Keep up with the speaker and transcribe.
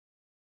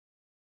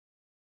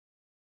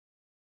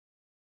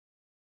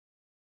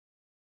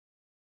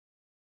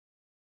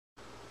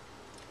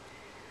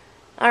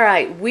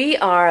Alright, we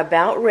are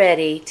about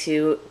ready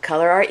to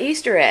color our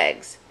Easter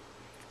eggs.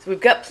 So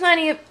we've got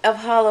plenty of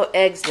hollow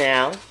eggs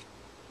now.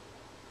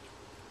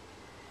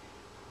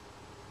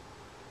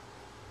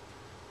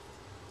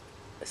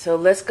 So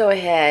let's go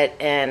ahead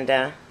and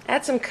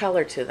add some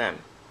color to them.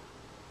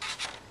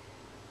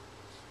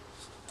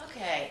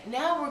 Okay,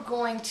 now we're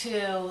going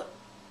to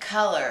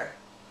color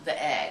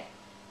the egg.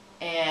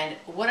 And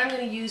what I'm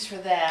going to use for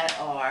that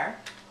are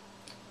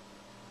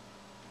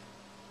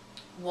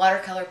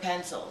watercolor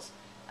pencils.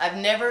 I've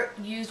never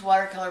used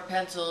watercolor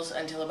pencils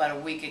until about a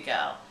week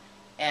ago,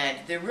 and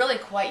they're really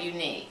quite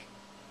unique.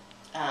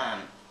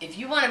 If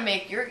you want to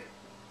make your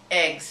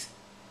eggs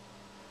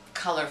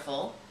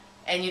colorful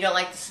and you don't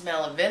like the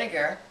smell of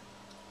vinegar,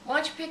 why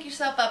don't you pick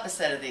yourself up a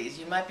set of these?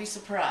 You might be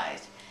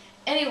surprised.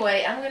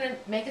 Anyway, I'm going to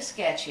make a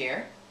sketch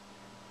here,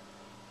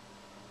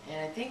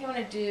 and I think I'm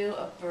going to do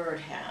a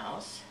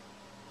birdhouse.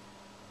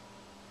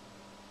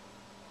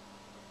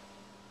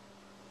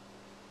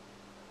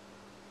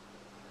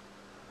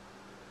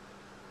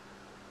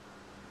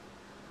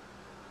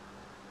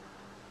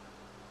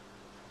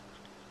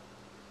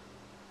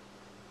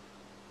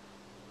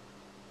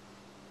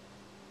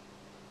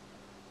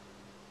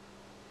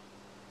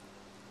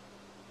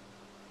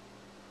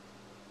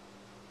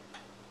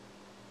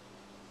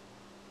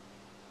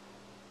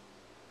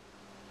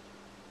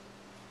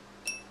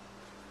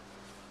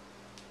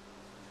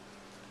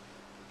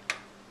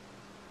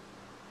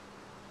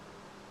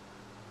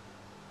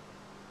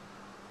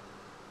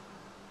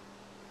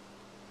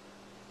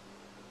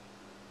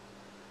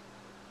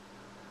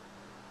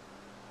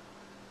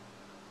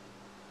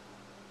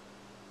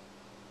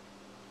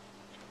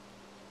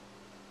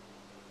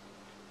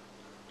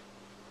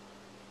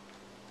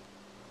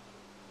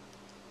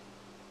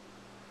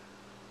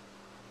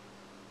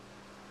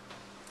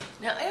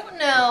 Now, I don't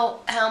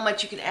know how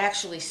much you can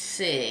actually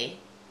see,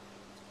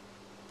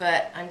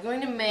 but I'm going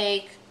to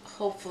make,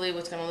 hopefully,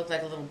 what's going to look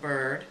like a little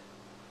bird.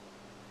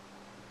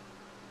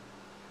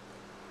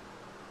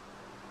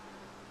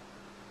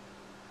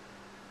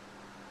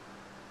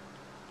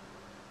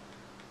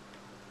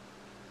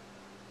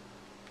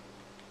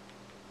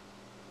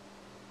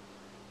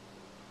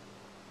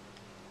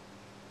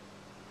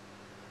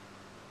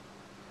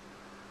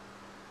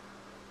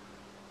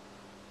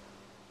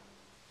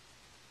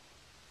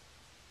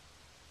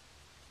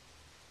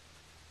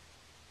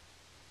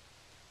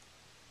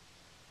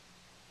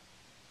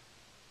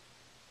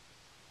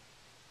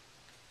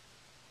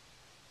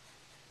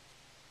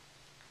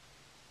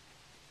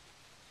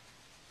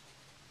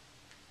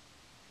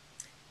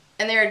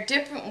 And there are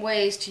different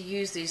ways to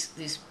use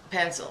these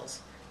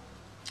pencils.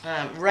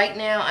 Right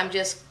now I'm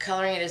just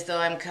coloring it as though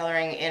I'm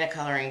coloring in a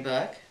coloring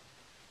book.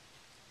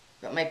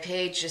 But my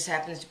page just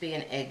happens to be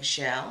an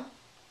eggshell.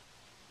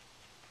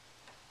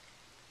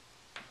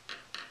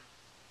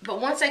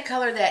 But once I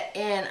color that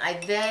in, I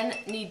then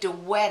need to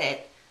wet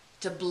it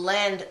to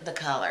blend the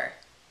color.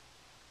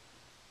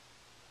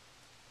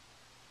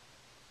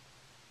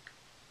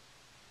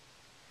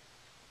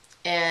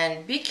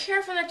 And be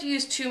careful not to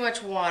use too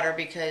much water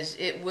because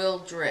it will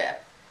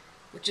drip,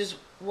 which is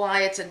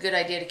why it's a good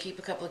idea to keep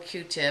a couple of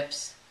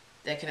Q-tips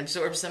that can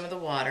absorb some of the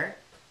water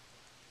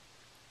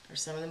or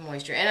some of the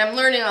moisture. And I'm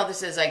learning all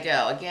this as I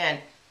go.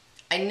 Again,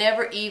 I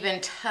never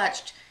even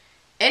touched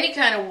any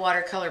kind of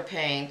watercolor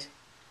paint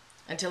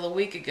until a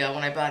week ago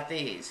when I bought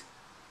these,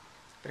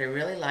 but I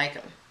really like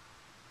them.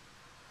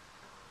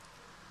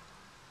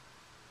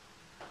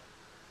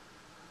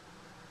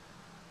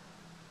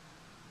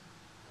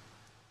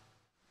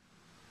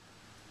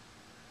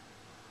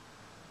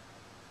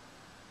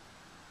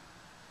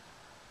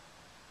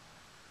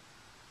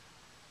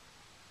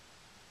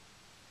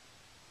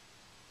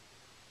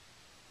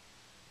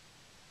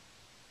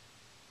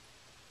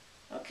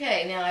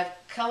 Okay, now I've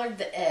colored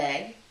the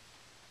egg,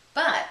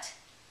 but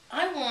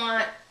I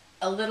want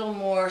a little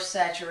more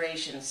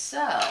saturation.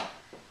 So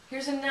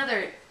here's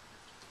another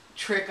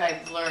trick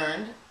I've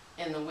learned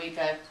in the week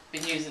I've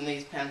been using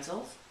these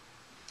pencils.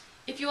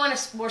 If you want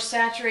a more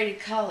saturated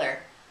color,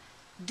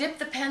 dip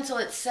the pencil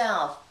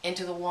itself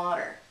into the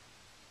water.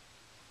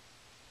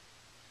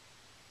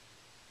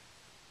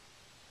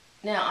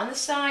 Now on the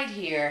side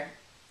here,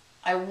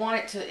 I want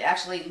it to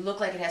actually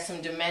look like it has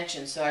some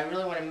dimension, so I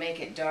really want to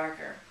make it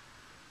darker.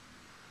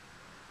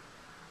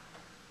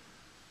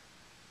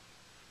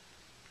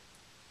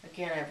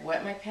 Again, I've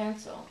wet my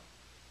pencil,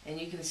 and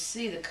you can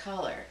see the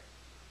color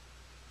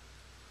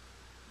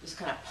just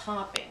kind of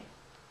popping.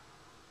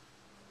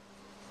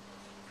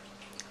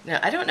 Now,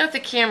 I don't know if the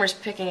camera's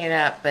picking it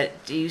up,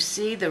 but do you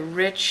see the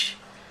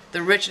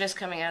richness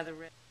coming out of the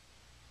red?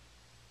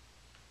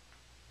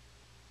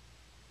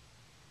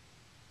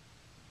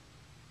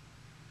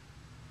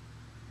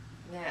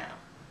 Now,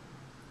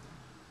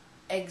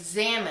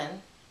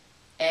 examine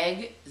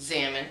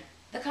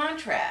the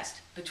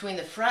contrast between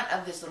the front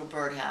of this little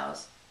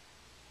birdhouse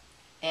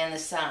and the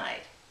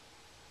side.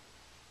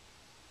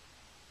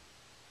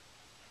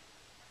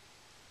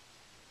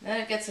 Now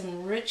I've got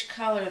some rich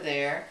color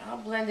there. I'll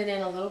blend it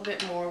in a little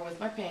bit more with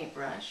my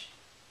paintbrush.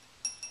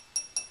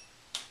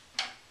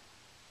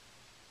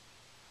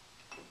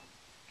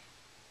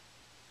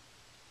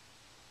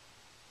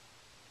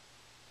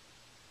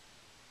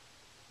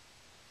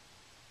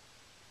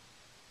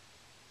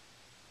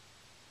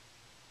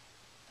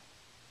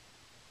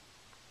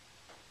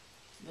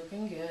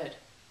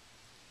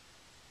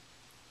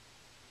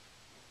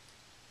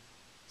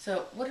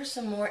 So, what are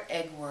some more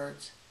egg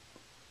words?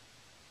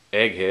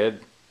 Egghead.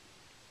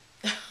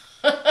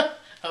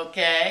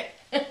 Okay.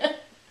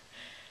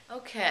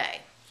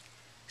 Okay.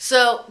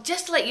 So,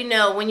 just to let you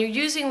know, when you're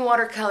using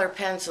watercolor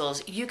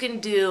pencils, you can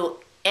do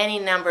any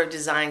number of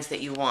designs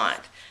that you want.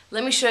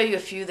 Let me show you a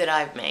few that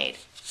I've made.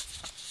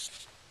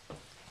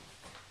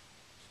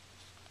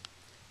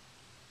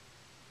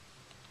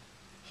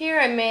 Here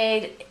I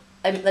made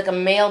like a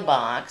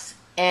mailbox,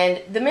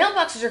 and the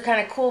mailboxes are kind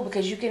of cool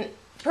because you can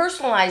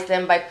personalize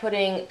them by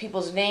putting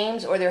people's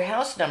names or their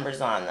house numbers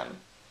on them.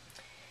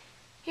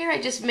 Here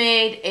I just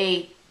made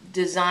a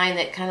design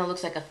that kind of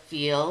looks like a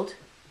field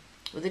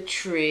with a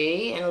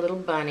tree and a little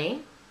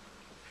bunny.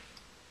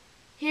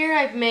 Here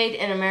I've made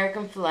an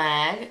American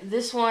flag.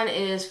 This one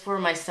is for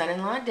my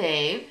son-in-law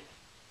Dave.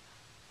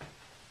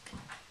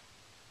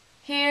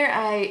 Here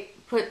I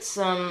put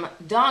some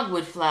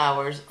dogwood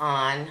flowers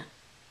on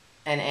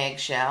an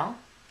eggshell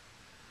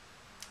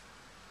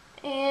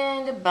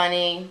and a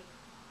bunny.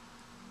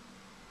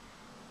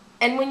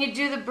 And when you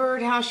do the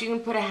birdhouse, you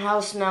can put a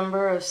house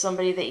number of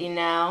somebody that you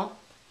know.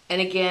 And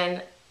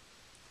again,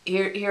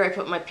 here I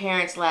put my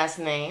parents' last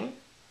name.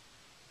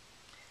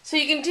 So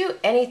you can do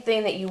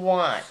anything that you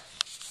want.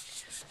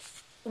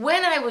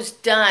 When I was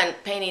done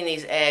painting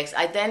these eggs,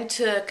 I then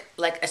took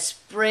like a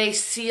spray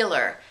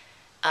sealer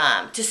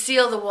to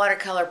seal the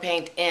watercolor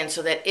paint in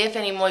so that if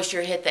any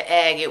moisture hit the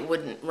egg, it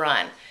wouldn't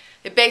run.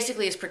 It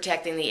basically is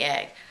protecting the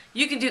egg.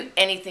 You can do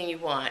anything you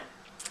want.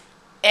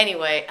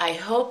 Anyway, I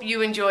hope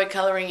you enjoy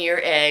coloring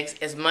your eggs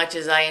as much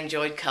as I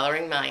enjoyed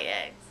coloring my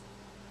eggs.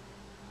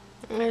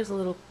 There's a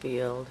little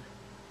field.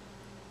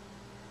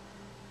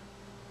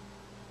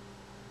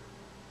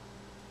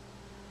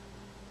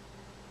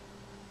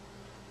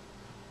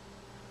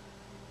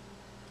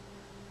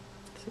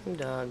 Some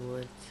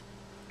dogwoods.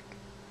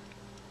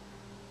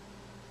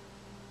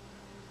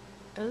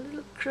 A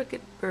little crooked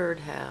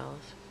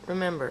birdhouse.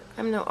 Remember,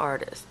 I'm no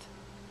artist.